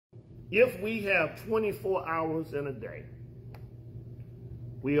if we have 24 hours in a day,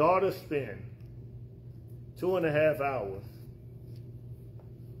 we ought to spend 2.5 hours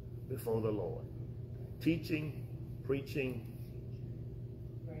before the Lord, teaching, preaching,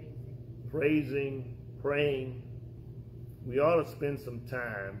 praising, praying. We ought to spend some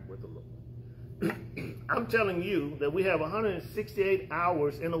time with the Lord. I'm telling you that we have 168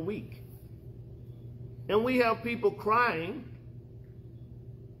 hours in a week. And we have people crying.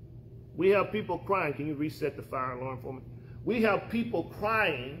 We have people crying. Can you reset the fire alarm for me? We have people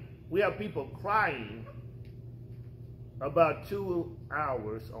crying. We have people crying about 2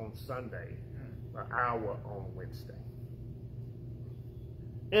 hours on Sunday, an hour on Wednesday.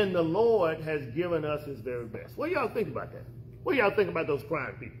 And the Lord has given us his very best. What do y'all think about that? What do y'all think about those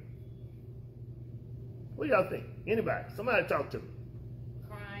crying people? What do y'all think? Anybody? Somebody talk to me.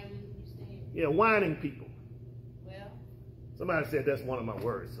 Crying, you said? Yeah, whining people. Well. Somebody said that's one of my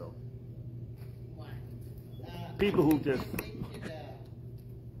words, so. Whining. People who just.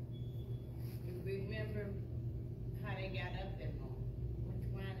 Remember how they got up that morning. What you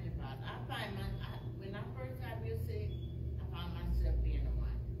whining about? When I first got real sick, I found myself being a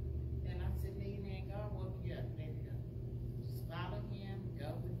whiner. Then I said, "Nigga, God woke you up, let it go. Just follow him, go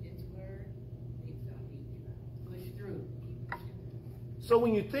with his word. He's gonna lead you out. Push through. Keep pushing through." So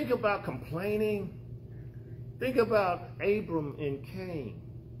when you think about complaining, think about Abram and Cain.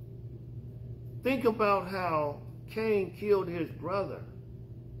 Think about how Cain killed his brother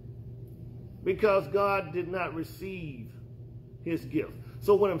because God did not receive his gift.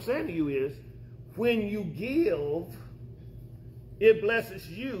 So what I'm saying to you is, when you give, it blesses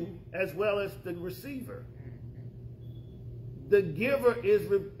you as well as the receiver. The giver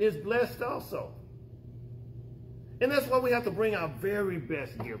is blessed also. And that's why we have to bring our very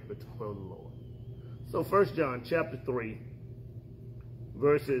best gift before the Lord. So 1 John chapter 3,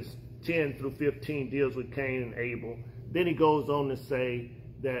 verses 10 through 15 deals with Cain and Abel. Then he goes on to say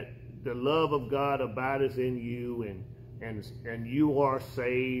that the love of God abideth in you, and you are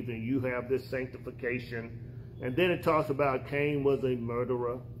saved, and you have this sanctification. And then it talks about Cain was a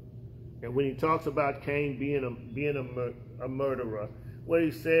murderer. And when he talks about Cain being a murderer, what he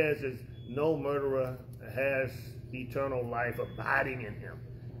says is no murderer has eternal life abiding in him.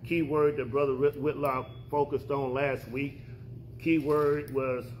 Key word that Brother Whitlock focused on last week, key word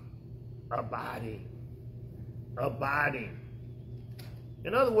was abiding. Abiding.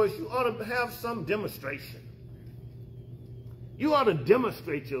 In other words, you ought to have some demonstration. You ought to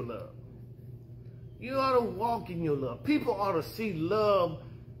demonstrate your love. You ought to walk in your love. People ought to see love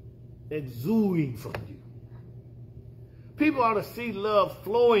exuding from you. People ought to see love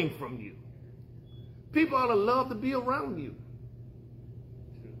flowing from you. People ought to love to be around you.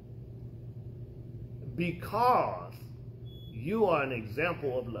 Because you are an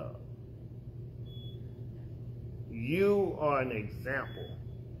example of love. You are an example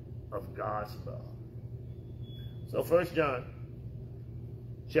of God's love. So 1 John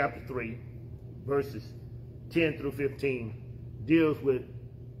chapter 3, verses 10 through 15 deals with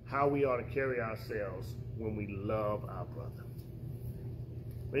how we ought to carry ourselves when we love our brother.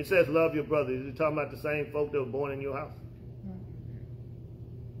 When he says love your brother, is he talking about the same folk that were born in your house?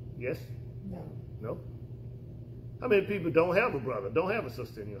 Yes? No. No? How many people don't have a brother, don't have a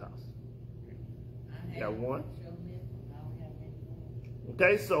sister in your house? You got one?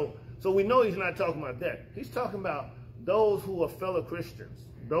 Okay, so we know he's not talking about that. He's talking about those who are fellow Christians,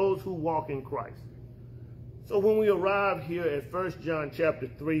 those who walk in Christ. So when we arrive here at 1 John chapter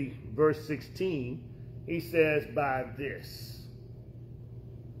 3, verse 16, he says, by this.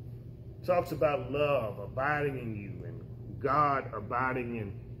 Talks about love abiding in you and God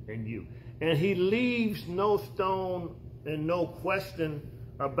abiding in you. And he leaves no stone and no question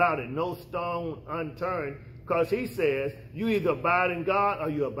about it, no stone unturned, because he says you either abide in God or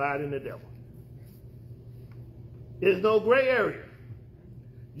you abide in the devil. There's no gray area.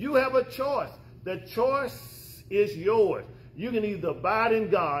 You have a choice. The choice is yours. You can either abide in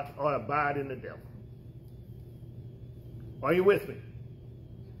God or abide in the devil. Are you with me?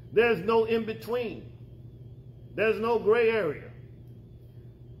 There's no in between. There's no gray area.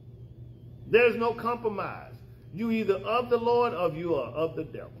 There's no compromise. You either of the Lord or you are of the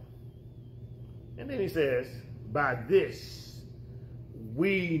devil. And then he says, by this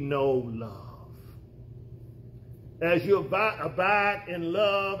we know love. As you abide in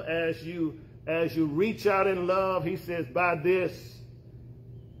love, as you reach out in love, he says, by this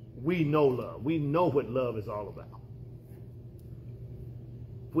we know love. We know what love is all about.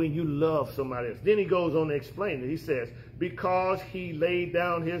 When you love somebody else. Then he goes on to explain it. He says, because he laid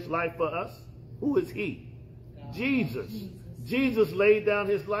down his life for us. Who is he? Jesus. Jesus laid down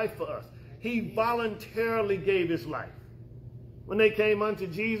his life for us. He voluntarily gave his life. When they came unto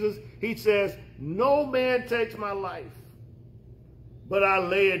Jesus, he says, no man takes my life, but I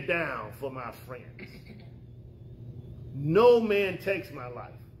lay it down for my friends. No man takes my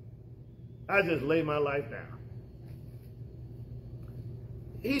life. I just lay my life down.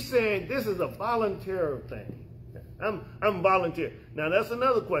 He's saying this is a voluntary thing. I'm volunteer. Now that's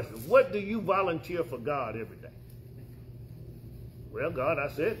another question. What do you volunteer for God every day? Well, God, I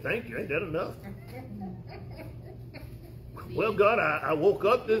said, thank you. Ain't that enough? Well, God, I woke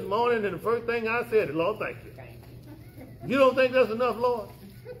up this morning and the first thing I said is, Lord, thank you. You don't think that's enough, Lord?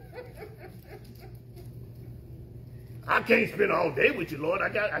 I can't spend all day with you, Lord. I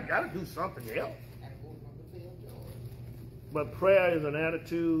got to do something else. But prayer is an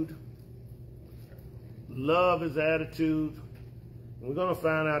attitude. Love is attitude. We're going to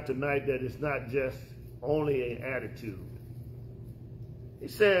find out tonight that it's not just only an attitude. He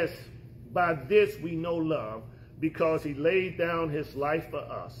says, by this we know love, because he laid down his life for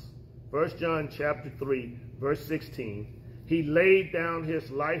us. 1 John chapter 3, verse 16. He laid down his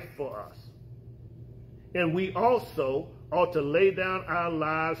life for us. And we also ought to lay down our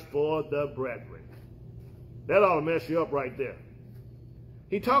lives for the brethren. That ought to mess you up right there.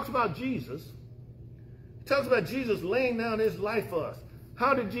 He talks about Jesus. He talks about Jesus laying down his life for us.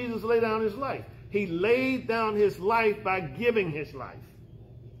 How did Jesus lay down his life? He laid down his life by giving his life.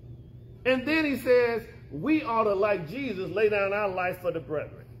 And then he says, we ought to, like Jesus, lay down our life for the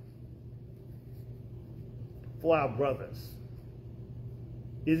brethren. For our brothers.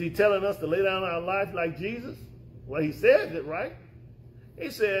 Is he telling us to lay down our life like Jesus? Well, he says it, right? He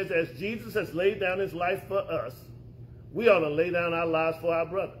says, as Jesus has laid down his life for us, we ought to lay down our lives for our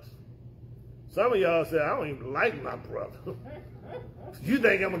brothers. Some of y'all say, I don't even like my brother. You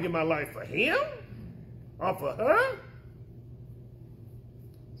think I'm going to give my life for him? Or for her?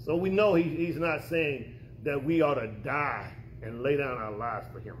 So we know he's not saying that we ought to die and lay down our lives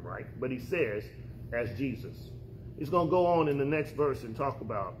for him, right? But he says, as Jesus. He's going to go on in the next verse and talk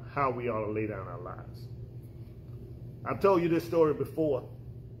about how we ought to lay down our lives. I've told you this story before.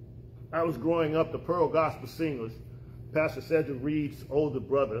 I was growing up, the Pearl Gospel Singers, Pastor Cedric Reed's older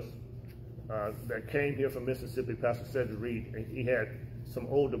brothers that came here from Mississippi, Pastor Cedric Reed, he had some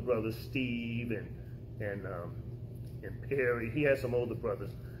older brothers, Steve and Perry. He had some older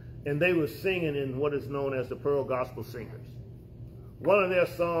brothers. And they were singing in what is known as the Pearl Gospel Singers. One of their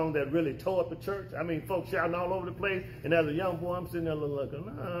songs that really tore up the church. I mean, folks shouting all over the place. And as a young boy, I'm sitting there looking,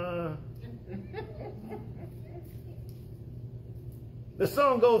 The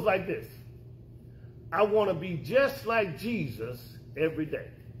song goes like this. I want to be just like Jesus every day.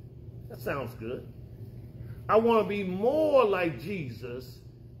 That sounds good. I want to be more like Jesus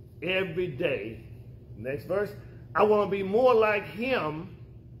every day. Next verse. I want to be more like him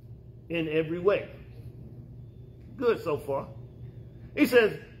in every way. Good so far. He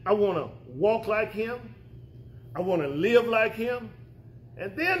says, I want to walk like him. I want to live like him.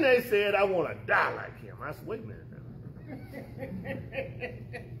 And then they said, I want to die like him. I said, wait a minute.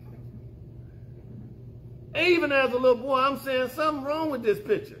 Even as a little boy, I'm saying something wrong with this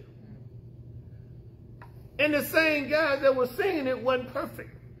picture. And the same guys that were singing it wasn't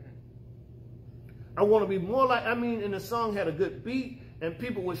perfect. I want to be more like, and the song had a good beat, and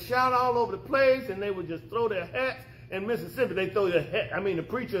people would shout all over the place, and they would just throw their hats. In Mississippi, they throw their hat. The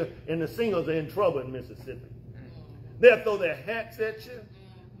preacher and the singers are in trouble in Mississippi. They'll throw their hats at you.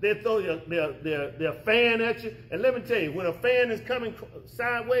 They'll throw their fan at you. And let me tell you, when a fan is coming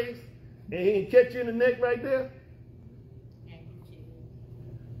sideways, and he can catch you in the neck right there.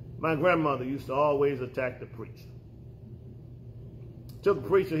 My grandmother used to always attack the preacher. Took a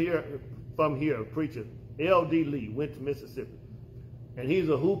preacher from here, a preacher, L.D. Lee, went to Mississippi. And he's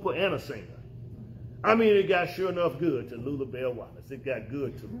a hooper and a singer. It got sure enough good to Lula Bell Wallace. It got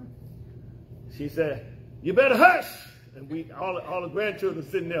good to her. She said, you better hush. And all the grandchildren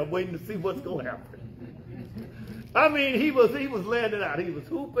sitting there waiting to see what's going to happen. He was laying it out. He was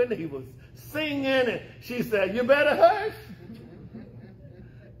hooping, he was singing, and she said, you better hush.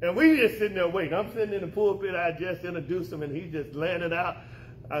 And we just sitting there waiting. I'm sitting in the pulpit. I just introduced him, and he just laying it out.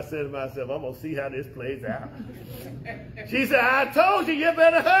 I said to myself, I'm going to see how this plays out. She said, I told you, you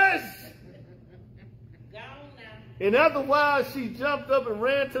better hush. And after a while, she jumped up and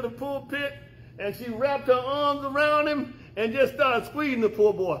ran to the pulpit, and she wrapped her arms around him and just started squeezing the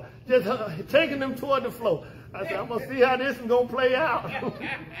poor boy, just taking him toward the floor. I said, I'm going to see how this is going to play out.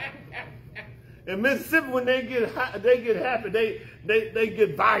 In Mississippi, when they get happy, they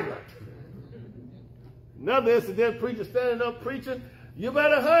get violent. Another incident, preacher standing up preaching, you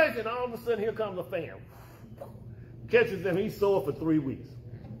better hush, and all of a sudden, here comes a fan. catches him, he's sore for 3 weeks.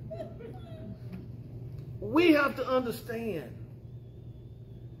 We have to understand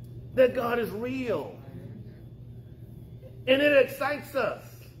that God is real. And it excites us.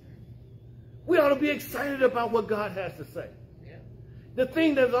 We ought to be excited about what God has to say. Yeah. The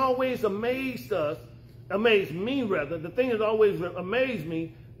thing that's always amazed me, the thing that's always amazed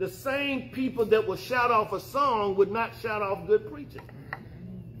me, the same people that would shout off a song would not shout off good preaching.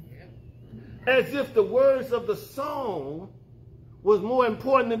 Yeah. As if the words of the song was more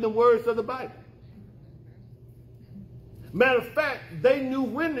important than the words of the Bible. Matter of fact, they knew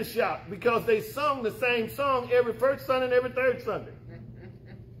when to shout because they sung the same song every first Sunday and every third Sunday.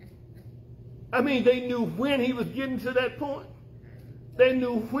 I mean, they knew when he was getting to that point. They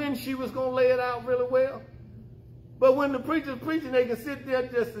knew when she was going to lay it out really well. But when the preacher's preaching, they can sit there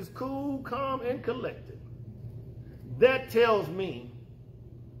just as cool, calm, and collected. That tells me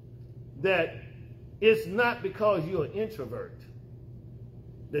that it's not because you're an introvert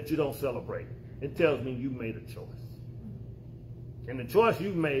that you don't celebrate. It tells me you made a choice. And the choice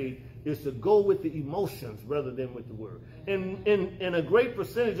you made is to go with the emotions rather than with the word. And a great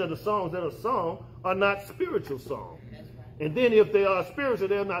percentage of the songs that are sung are not spiritual songs. And then if they are spiritual,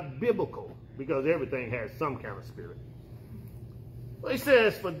 they're not biblical, because everything has some kind of spirit. Well, he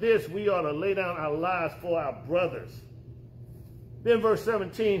says, for this we ought to lay down our lives for our brothers. Then verse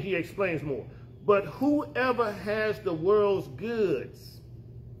 17, he explains more. But whoever has the world's goods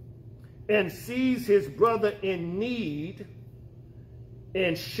and sees his brother in need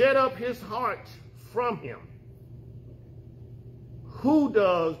and shut up his heart from him, who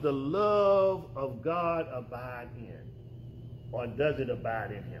does the love of God abide in? Or does it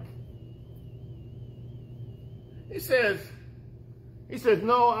abide in him? He says,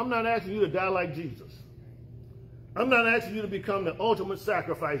 no, I'm not asking you to die like Jesus. I'm not asking you to become the ultimate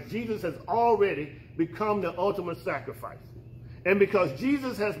sacrifice. Jesus has already become the ultimate sacrifice. And because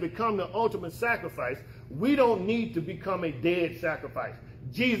Jesus has become the ultimate sacrifice, we don't need to become a dead sacrifice.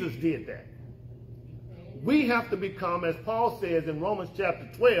 Jesus did that. We have to become, as Paul says in Romans chapter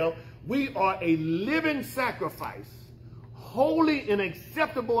 12, we are a living sacrifice, holy and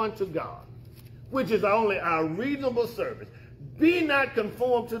acceptable unto God, which is only our reasonable service. Be not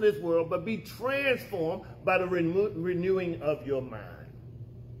conformed to this world, but be transformed by the renewing of your mind.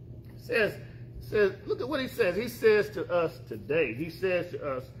 Says, look at what he says. He says to us today. He says to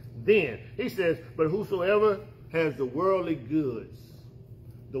us then. He says, but whosoever has the worldly goods,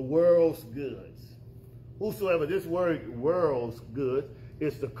 the world's goods. Whosoever, this word world's goods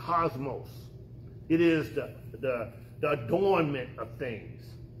is the cosmos. It is the adornment of things.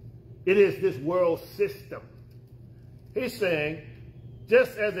 It is this world system. He's saying,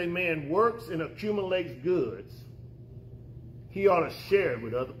 just as a man works and accumulates goods, he ought to share it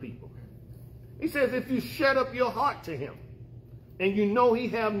with other people. He says, if you shut up your heart to him and you know he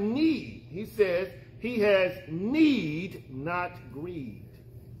have need, he says, he has need, not greed.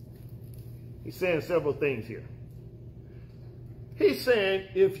 He's saying several things here. He's saying,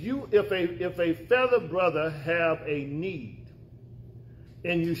 if a fellow brother have a need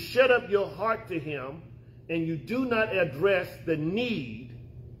and you shut up your heart to him and you do not address the need,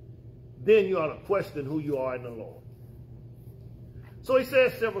 then you ought to question who you are in the Lord. So he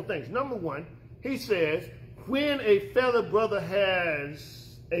says several things. Number one, he says, when a fellow brother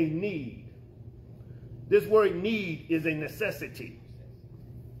has a need, this word need is a necessity.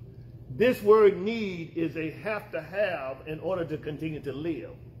 This word need is a have to have in order to continue to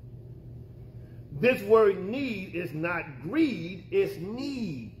live. This word need is not greed, it's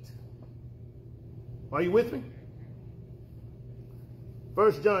need. Are you with me?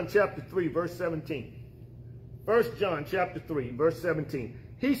 1 John chapter 3, verse 17. 1 John chapter 3, verse 17.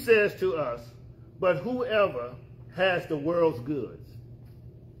 He says to us, but whoever has the world's goods.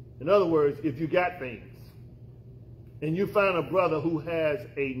 In other words, if you got things and you find a brother who has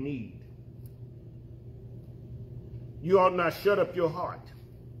a need, you ought not shut up your heart.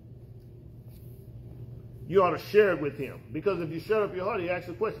 You ought to share it with him. Because if you shut up your heart, he asks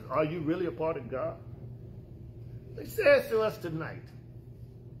the question, are you really a part of God? He says to us tonight,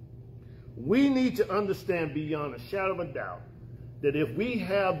 we need to understand beyond a shadow of a doubt that if we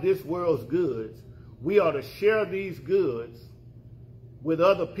have this world's goods, we ought to share these goods with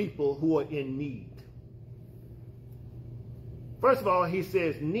other people who are in need. First of all, he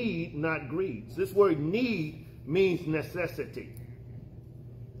says need, not greed. So this word need means necessity.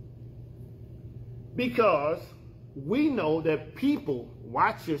 Because we know that people,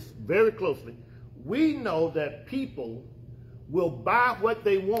 watch this very closely, we know that people will buy what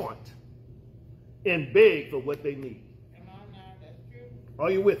they want and beg for what they need. Come on now, that's true. Are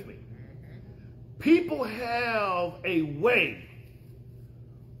you with me? people have a way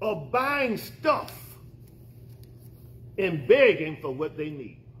of buying stuff and begging for what they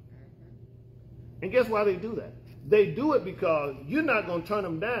need. And guess why they do that? They do it because you're not going to turn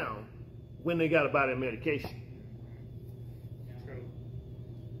them down when they got to buy their medication.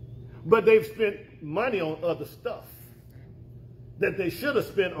 But they've spent money on other stuff that they should have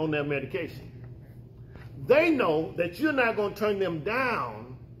spent on their medication. They know that you're not going to turn them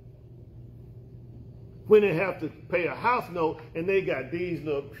down when they have to pay a house note and they got these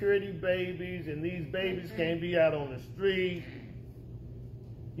little pretty babies and these babies can't be out on the street.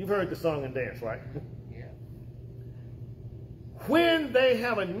 You've heard the song and dance, right? Yeah. When they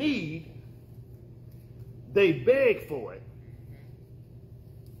have a need, they beg for it.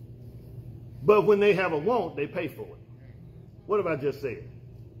 But when they have a want, they pay for it. What have I just said?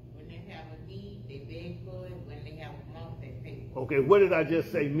 When they have a need, they beg for it. When they have a want, they pay for it. Okay, what did I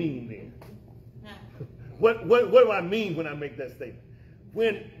just say mean then? Huh? What do I mean when I make that statement?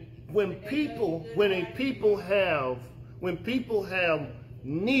 When people have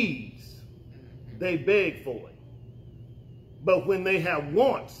needs, they beg for it. But when they have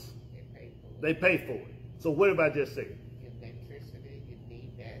wants, they pay for it. So what have I just said? Electricity, you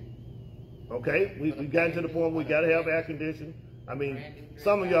need that. Okay, we got to the point where we got to have air conditioning. I mean,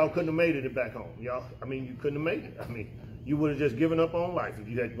 some of y'all couldn't have made it back home. Y'all, I mean, you couldn't have made it. I mean, you would have just given up on life if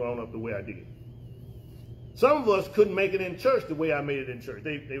you had grown up the way I did. Some of us couldn't make it in church the way I made it in church.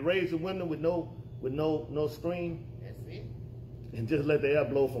 They raised the window with no screen. That's it. And just let the air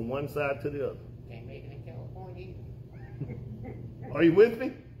blow from one side to the other. Can't make it in California either. Are you with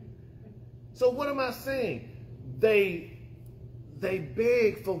me? So what am I saying? They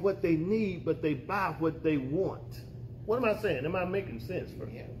beg for what they need, but they buy what they want. What am I saying? Am I making sense for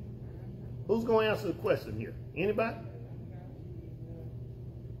you? Yeah. Who's going to answer the question here? Anybody?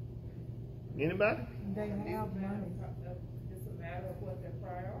 Anybody? They have money. It's a matter of what their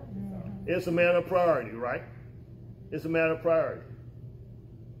priorities are. It's a matter of priority, right? It's a matter of priority.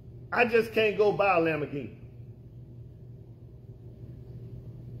 I just can't go buy a Lamborghini.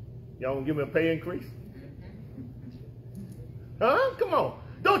 Y'all gonna give me a pay increase? Huh? Come on.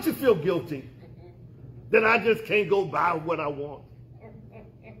 Don't you feel guilty that I just can't go buy what I want?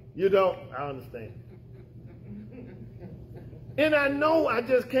 You don't? I understand. And I know I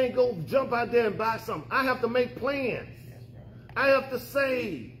just can't go jump out there and buy something. I have to make plans. I have to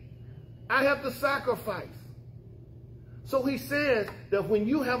save. I have to sacrifice. So he says that when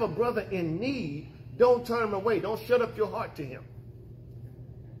you have a brother in need, don't turn him away. Don't shut up your heart to him.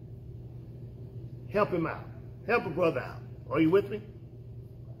 Help him out. Help a brother out. Are you with me?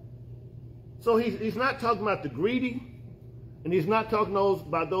 So he's not talking about the greedy, and he's not talking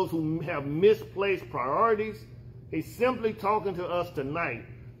about those who have misplaced priorities. He's simply talking to us tonight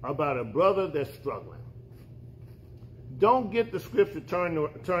about a brother that's struggling. Don't get the scripture turned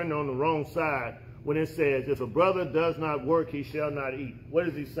on the wrong side when it says, if a brother does not work, he shall not eat. What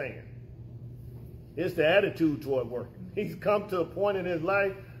is he saying? It's the attitude toward working. He's come to a point in his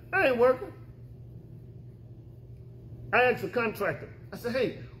life, I ain't working. I asked a contractor, I said,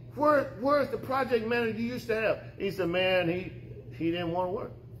 hey, where's the project manager you used to have? He said, man, he didn't want to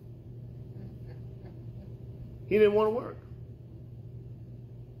work. He didn't want to work.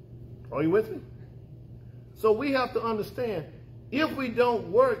 Are you with me? So we have to understand, if we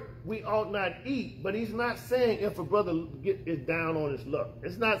don't work, we ought not eat. But he's not saying if a brother is down on his luck.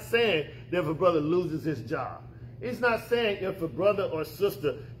 It's not saying that if a brother loses his job. It's not saying if a brother or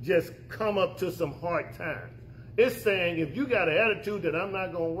sister just come up to some hard times. It's saying if you got an attitude that I'm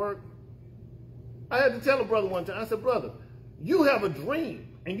not going to work. I had to tell a brother one time, I said, brother, you have a dream.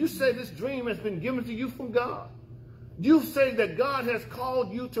 And you say this dream has been given to you from God. You say that God has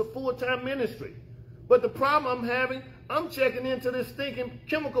called you to full-time ministry. But the problem I'm having, I'm checking into this stinking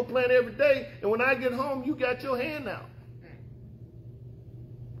chemical plant every day, and when I get home, you got your hand out.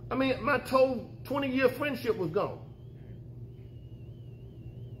 I mean, my total 20-year friendship was gone.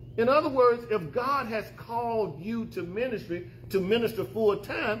 In other words, if God has called you to minister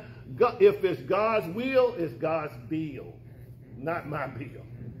full-time, if it's God's will, it's God's bill, not my bill.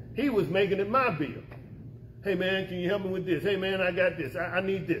 He was making it my bill. Hey, man, can you help me with this? Hey, man, I got this. I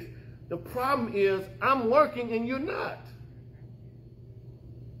need this. The problem is I'm working and you're not.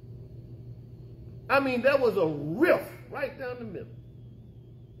 I mean, there was a rift right down the middle.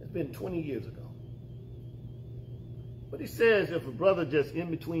 It's been 20 years ago. But he says if a brother just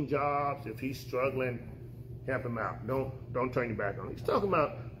in between jobs, if he's struggling, help him out. Don't turn your back on him. He's talking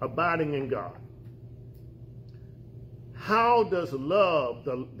about abiding in God. How does love,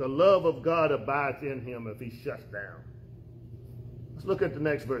 the love of God abides in him if he shuts down? Let's look at the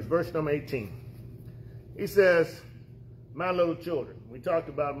next verse, verse number 18. He says, my little children. We talked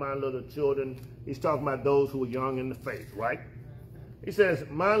about my little children. He's talking about those who are young in the faith, right? He says,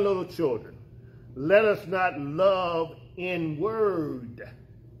 my little children, let us not love in word.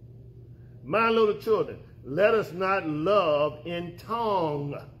 My little children, let us not love in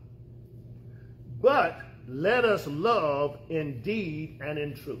tongue, but let us love in deed and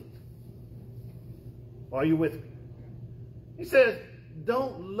in truth. Are you with me? He says,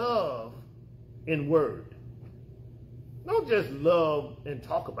 don't love in word. Don't just love and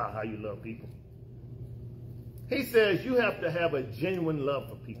talk about how you love people. He says you have to have a genuine love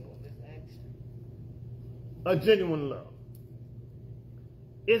for people. A genuine love.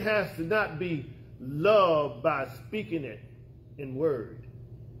 It has to not be love by speaking it in word.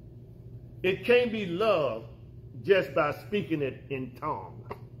 It can't be love just by speaking it in tongue.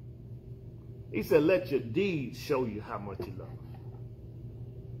 He said, let your deeds show you how much you love.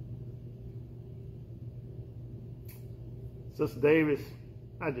 Sister Davis,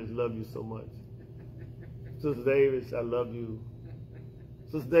 I just love you so much. Sister Davis, I love you.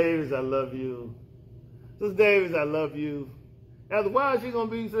 Sister Davis, I love you. Sister Davis, I love you. Now, why is she going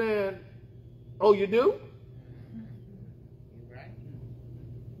to be saying, oh, you do? You're right.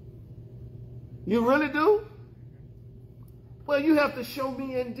 You really do? Well, you have to show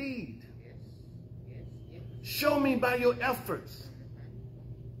me in deed. Yes. Yes. Yes. Show me by your efforts.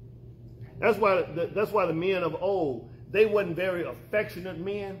 That's why the men of old, they weren't very affectionate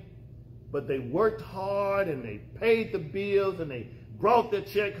men, but they worked hard and they paid the bills and they brought their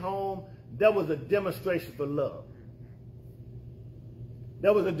check home. That was a demonstration for love.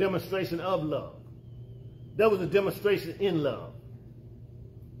 That was a demonstration of love. That was a demonstration in love.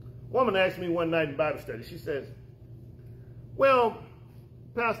 A woman asked me one night in Bible study, she says, well,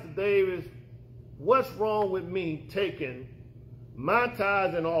 Pastor Davis, what's wrong with me taking my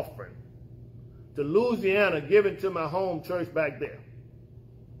tithes and offering to Louisiana, giving to my home church back there?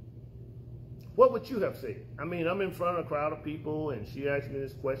 What would you have said? I mean, I'm in front of a crowd of people, and she asked me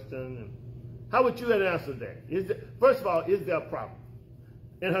this question. And how would you have answered that? First of all, is there a problem?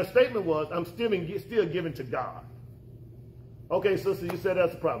 And her statement was, I'm still giving to God. Okay, sister, you said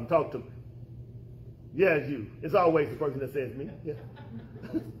that's a problem. Talk to me. Yeah, it's you. It's always the person that says me. Yeah.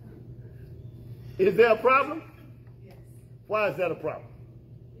 Is there a problem? Yes. Why is that a problem?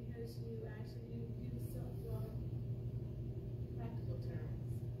 Because you actually use some practical terms.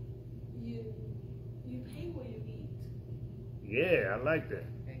 You pay where you eat. Yeah, I like that.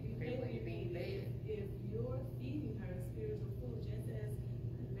 And you pay what you need later. If you're feeding her spiritual food, just as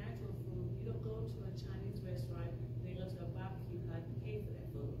natural food, you don't go to a Chinese restaurant, they go to a barbecue pot and pay for that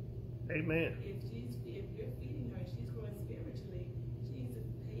food. Amen. If you're feeding her, she's growing spiritually, she needs to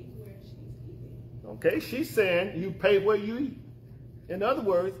pay where she's eating. Okay, she's saying you pay where you eat. In other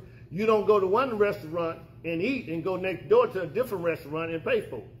words, you don't go to one restaurant and eat and go next door to a different restaurant and pay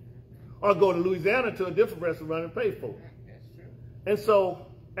for it. Or go to Louisiana to a different restaurant and pay for it. That's true. And so,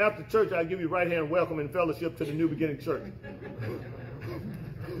 after church, I'll give you right hand welcome and fellowship to the New Beginning Church.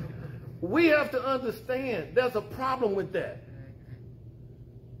 We have to understand there's a problem with that.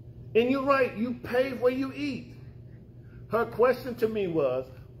 And you're right, you pay where you eat. Her question to me was,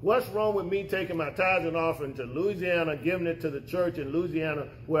 what's wrong with me taking my tithes and offering to Louisiana, giving it to the church in Louisiana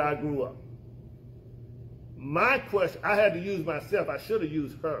where I grew up? My question, I had to use myself. I should have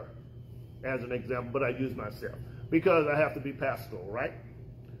used her as an example, but I used myself because I have to be pastoral, right?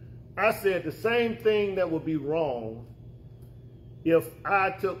 I said the same thing that would be wrong if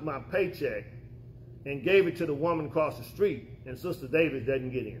I took my paycheck and gave it to the woman across the street and Sister Davis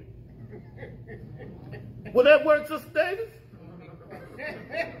doesn't get any. Will that work, Sister Davis?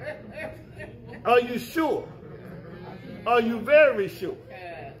 Are you sure? Are you very sure?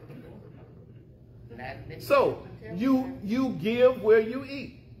 So, you give where you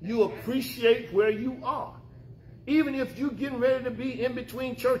eat. You appreciate where you are. Even if you're getting ready to be in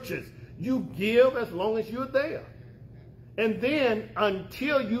between churches, you give as long as you're there. And then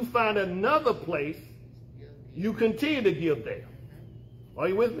until you find another place, you continue to give there. Are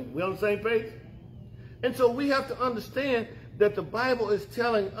you with me? We on the same page? And so we have to understand that the Bible is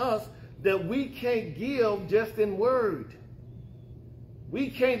telling us that we can't give just in word. We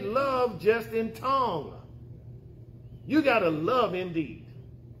can't love just in tongue. You got to love in deed.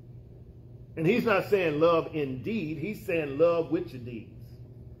 And he's not saying love in deed. He's saying love with your deeds.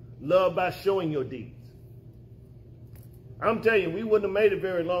 Love by showing your deeds. I'm telling you, we wouldn't have made it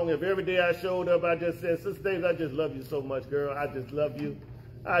very long if every day I showed up, I just said, Sister Davis, I just love you so much, girl. I just love you.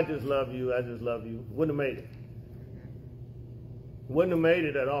 I just love you. I just love you. Wouldn't have made it. Wouldn't have made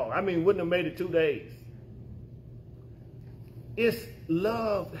it at all. I mean, wouldn't have made it 2 days. It's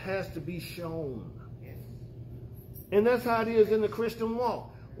love has to be shown. And that's how it is in the Christian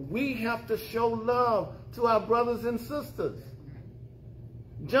walk. We have to show love to our brothers and sisters.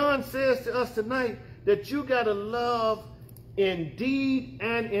 John says to us tonight that you got to love in deed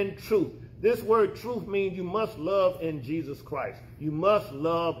and in truth. This word truth means you must love in Jesus Christ. You must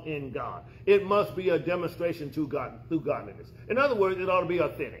love in God. It must be a demonstration to God through godliness. In other words, it ought to be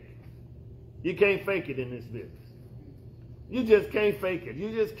authentic. You can't fake it in this business. You just can't fake it.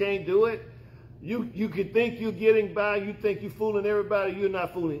 You just can't do it. You could think you're getting by. You think you're fooling everybody. You're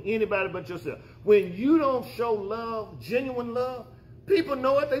not fooling anybody but yourself. When you don't show love, genuine love, people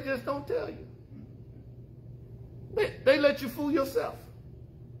know it. They just don't tell you. They let you fool yourself.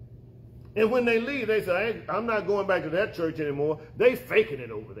 And when they leave, they say, I'm not going back to that church anymore. They faking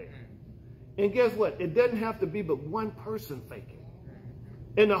it over there. And guess what? It doesn't have to be but one person faking.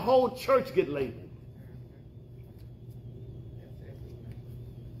 And the whole church get labeled.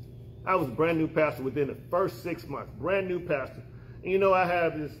 I was a brand new pastor within the first 6 months. Brand new pastor. And you know, I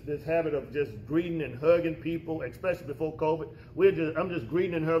have this habit of just greeting and hugging people, especially before COVID. I'm just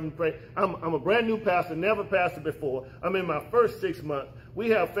greeting and hugging and praying. I'm a brand new pastor, never pastored before. I'm in my first 6 months. We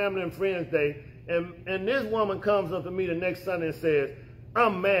have Family and Friends Day, and this woman comes up to me the next Sunday and says,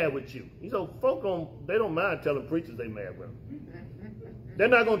 I'm mad with you. You know, folk they don't mind telling preachers they mad with them. They're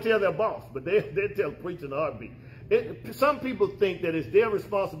not going to tell their boss, but they tell preachers in a heartbeat. Some people think that it's their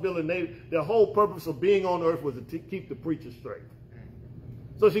responsibility, and their whole purpose of being on earth was to keep the preacher straight.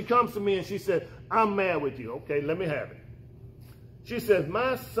 So she comes to me and she said, I'm mad with you. Okay, let me have it. She says,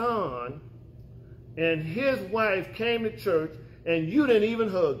 my son and his wife came to church and you didn't even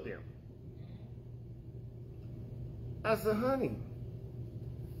hug them. I said, honey,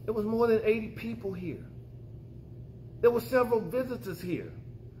 there was more than 80 people here. There were several visitors here.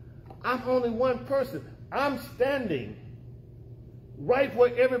 I'm only one person. I'm standing right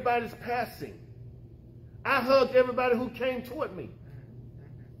where everybody's passing. I hugged everybody who came toward me.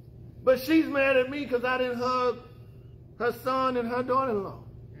 But she's mad at me because I didn't hug her son and her daughter-in-law.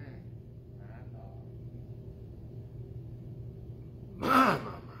 My.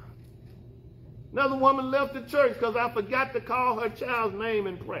 Another woman left the church because I forgot to call her child's name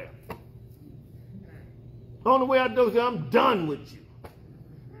in prayer. On the way out the door, I'm done with you.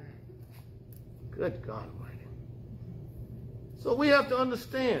 Good God Almighty. So we have to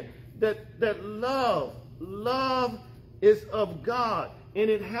understand that love is of God. And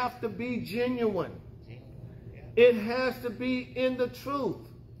it has to be genuine. It has to be in the truth.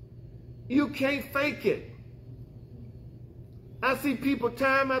 You can't fake it. I see people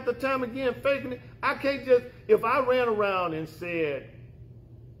time after time again faking it. I can't just, if I ran around and said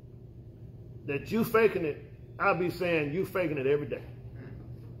that you faking it, I'll be saying you faking it every day.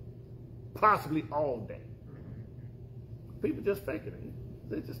 Possibly all day. People just faking it.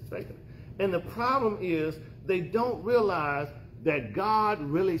 They're just faking it. And the problem is they don't realize that God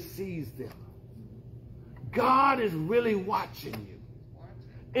really sees them. God is really watching you.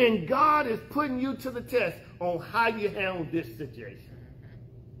 And God is putting you to the test on how you handle this situation.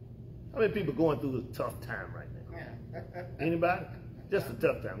 How many people going through a tough time right now? Anybody? Just a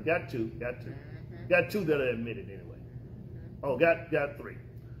tough time. Got two. Got two that are admitted anyway. Oh, got three.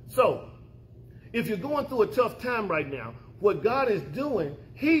 So, if you're going through a tough time right now, what God is doing,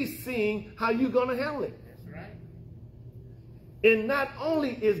 he's seeing how you're going to handle it. And not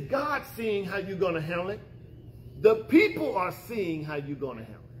only is God seeing how you're going to handle it, the people are seeing how you're going to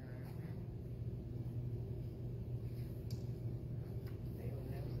handle it.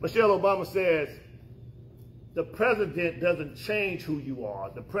 Michelle Obama says, the president doesn't change who you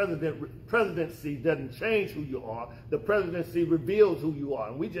are. The presidency doesn't change who you are. The presidency reveals who you are.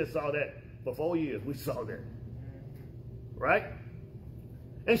 And we just saw that for 4 years. We saw that. Right?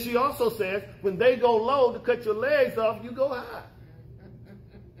 And she also says, when they go low to cut your legs off, you go high.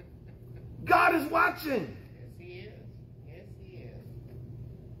 God is watching. Yes, he is. Yes, he is.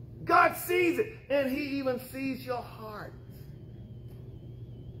 God sees it. And he even sees your heart.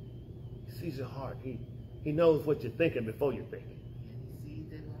 He sees your heart. He knows what you're thinking before you're thinking. He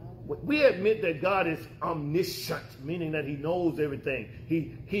sees it all. We admit that God is omniscient, meaning that he knows everything.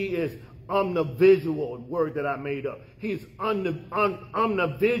 He is omnivisual, a word that I made up. He's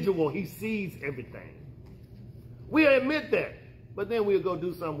omnivisual. He sees everything. We admit that. But then we'll go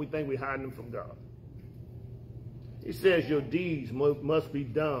do something we think we're hiding them from God. He says your deeds must be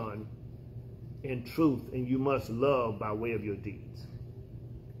done in truth, and you must love by way of your deeds.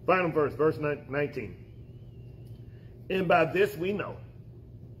 Final verse, verse 19. And by this we know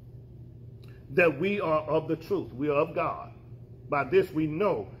that we are of the truth. We are of God. By this we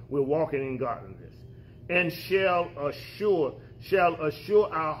know we're walking in godliness, and shall assure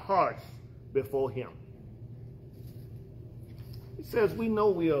our hearts before him. He says we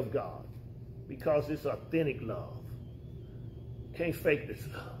know we are of God because it's authentic love. Can't fake this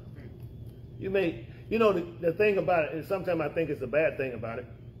love. You know, the thing about it, and sometimes I think it's a bad thing about it,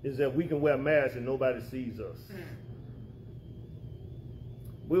 is that we can wear masks and nobody sees us.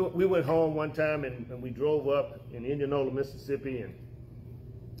 We went home one time and we drove up in Indianola, Mississippi,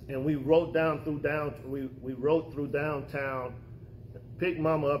 and we rode through downtown, picked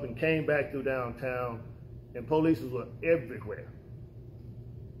Mama up and came back through downtown, and police were everywhere.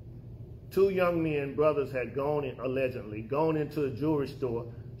 2 young men, brothers, had allegedly gone into a jewelry store,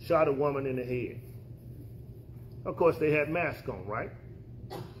 shot a woman in the head. Of course, they had masks on, right?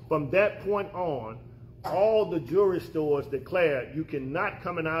 From that point on, all the jewelry stores declared you cannot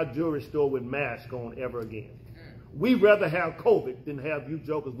come in our jewelry store with masks on ever again. We'd rather have COVID than have you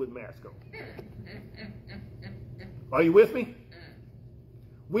jokers with masks on. Are you with me?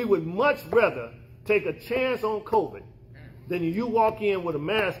 We would much rather take a chance on COVID than you walk in with a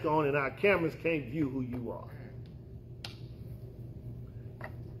mask on and our cameras can't view who you are.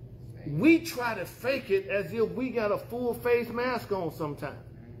 We try to fake it as if we got a full face mask on sometimes.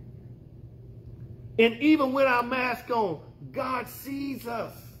 And even with our mask on, God sees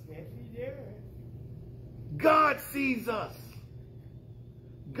us. Yes, he did. God sees us.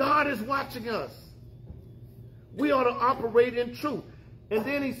 God is watching us. We ought to operate in truth. And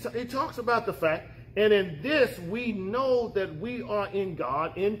then he talks about the fact, and in this we know that we are in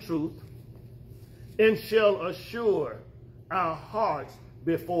God, in truth, and shall assure our hearts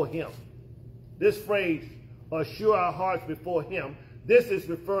before him. This phrase, assure our hearts before him, this is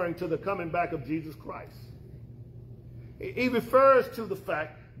referring to the coming back of Jesus Christ. He refers to the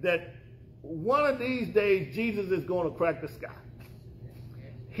fact that one of these days Jesus is going to crack the sky.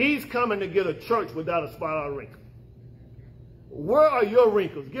 He's coming to get a church without a spot or a wrinkle. Where are your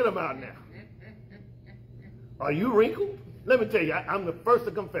wrinkles? Get them out now. Are you wrinkled? Let me tell you, I'm the first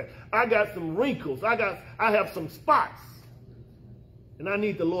to confess. I got some wrinkles. I have some spots. And I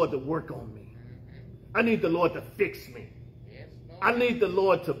need the Lord to work on me. I need the Lord to fix me. I need the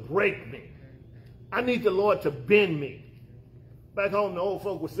Lord to break me. I need the Lord to bend me. Back home, the old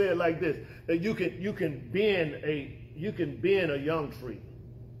folk would say it like this: that you can bend a young tree,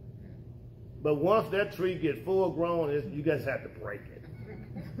 but once that tree gets full grown, you guys have to break it.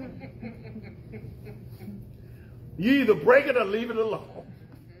 You either break it or leave it alone.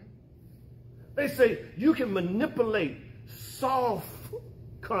 They say you can manipulate soft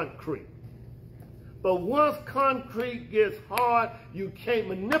concrete, but once concrete gets hard, you can't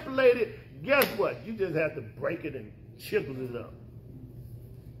manipulate it. Guess what? You just have to break it and chisel it up.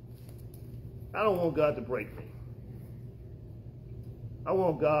 I don't want God to break me. I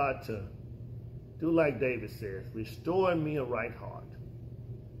want God to do like David says, restore me a right heart.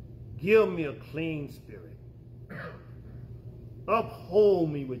 Give me a clean spirit.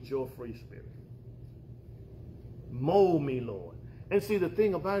 Uphold me with your free spirit. Mold me, Lord. And see, the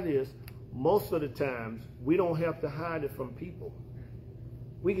thing about it is, most of the times, we don't have to hide it from people.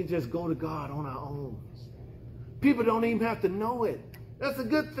 We can just go to God on our own. People don't even have to know it. That's a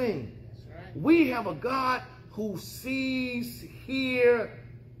good thing. We have a God who sees, hears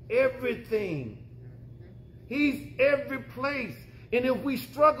everything. He's every place. And if we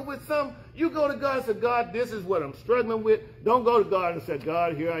struggle with something, you go to God and say, God, this is what I'm struggling with. Don't go to God and say,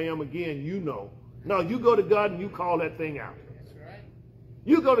 God, here I am again, you know. No, you go to God and you call that thing out. That's right.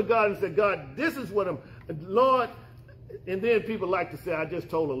 You go to God and say, God, this is what I'm, Lord, and then people like to say, I just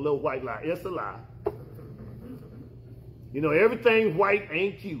told a little white lie. It's a lie. You know, everything white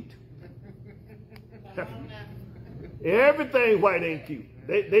ain't cute. Everything white ain't cute.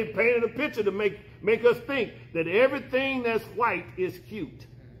 They painted a picture to make us think that everything that's white is cute.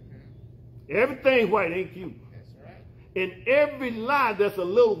 Everything white ain't cute. That's right. And every lie that's a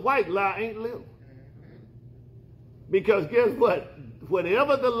little white lie ain't little. Because guess what?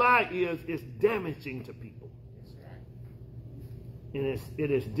 Whatever the lie is damaging to people. That's right. And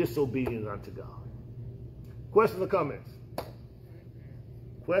it is disobedient unto God. Questions or comments?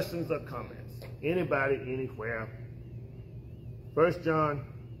 Questions or comments? Anybody, anywhere. 1 John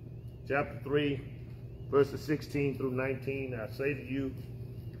chapter 3, verses 16 through 19. I say to you,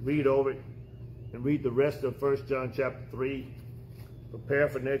 read over it and read the rest of 1 John chapter 3. Prepare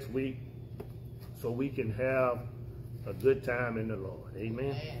for next week so we can have a good time in the Lord.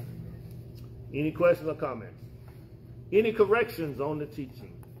 Amen. Any questions or comments? Any corrections on the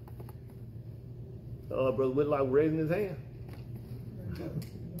teaching? Brother Whitlock raising his hand.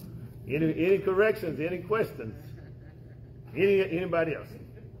 Any corrections? Any questions? Anybody else?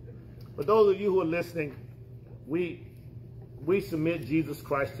 For those of you who are listening, we submit Jesus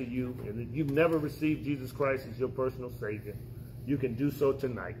Christ to you. And if you've never received Jesus Christ as your personal Savior, you can do so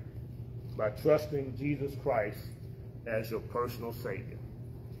tonight by trusting Jesus Christ as your personal Savior.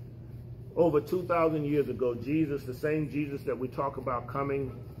 Over 2,000 years ago, Jesus, the same Jesus that we talk about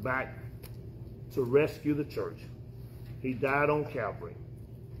coming back to rescue the church, he died on Calvary.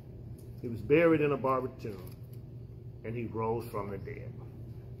 He was buried in a borrowed tomb, and he rose from the dead.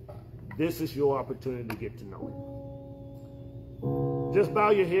 This is your opportunity to get to know him. Just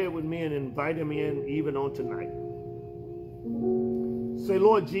bow your head with me and invite him in even on tonight. Say,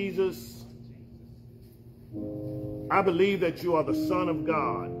 Lord Jesus, I believe that you are the Son of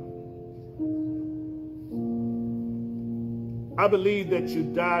God. I believe that you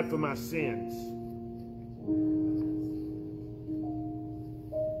died for my sins.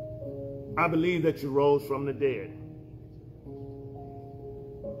 I believe that you rose from the dead.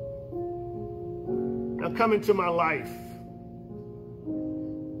 Now come into my life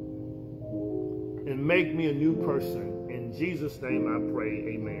and make me a new person. In Jesus' name I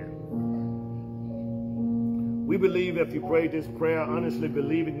pray, amen. We believe if you prayed this prayer, honestly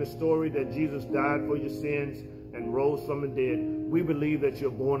believing the story that Jesus died for your sins and rose from the dead, we believe that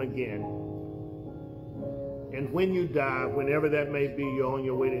you're born again. And when you die, whenever that may be, you're on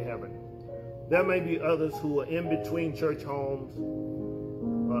your way to heaven. There may be others who are in between church homes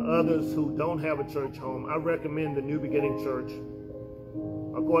or others who don't have a church home. I recommend the New Beginning Church.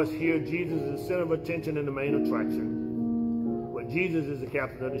 Of course, here Jesus is the center of attention and the main attraction. But Jesus is the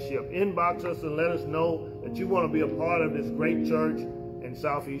captain of the ship. Inbox us and let us know that you want to be a part of this great church in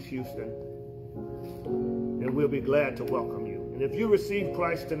Southeast Houston. And we'll be glad to welcome you. And if you received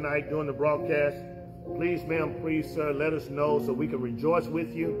Christ tonight during the broadcast, please, ma'am, please, sir, let us know so we can rejoice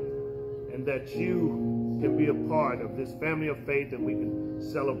with you and that you can be a part of this family of faith and we can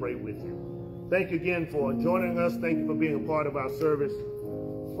celebrate with you. Thank you again for joining us. Thank you for being a part of our service.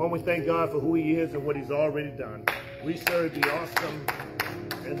 Why don't we thank God for who he is and what he's already done. We serve the awesome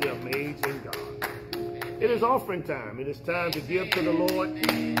and the amazing God. It is offering time. It is time to give to the Lord.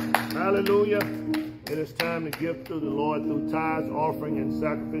 Hallelujah. It is time to give to the Lord through tithes, offering, and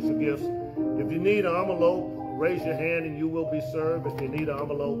sacrificial gifts. If you need an envelope, raise your hand and you will be served. If you need an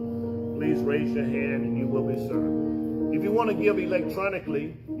envelope, please raise your hand and you will be served. If you want to give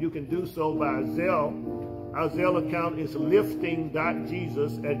electronically, you can do so by Zelle. Our Zelle account is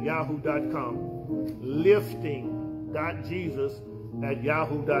lifting.jesus@yahoo.com.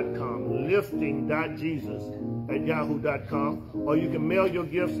 Lifting.jesus@yahoo.com. Lifting.jesus@yahoo.com. Or you can mail your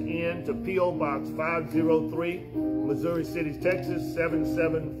gifts in to P.O. Box 503, Missouri City, Texas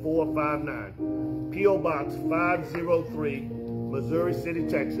 77459. P.O. Box 503, Missouri City,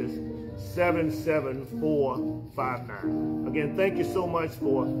 Texas 77459. Again, thank you so much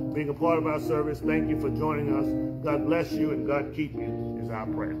for being a part of our service. Thank you for joining us. God bless you and God keep you is our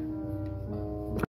prayer.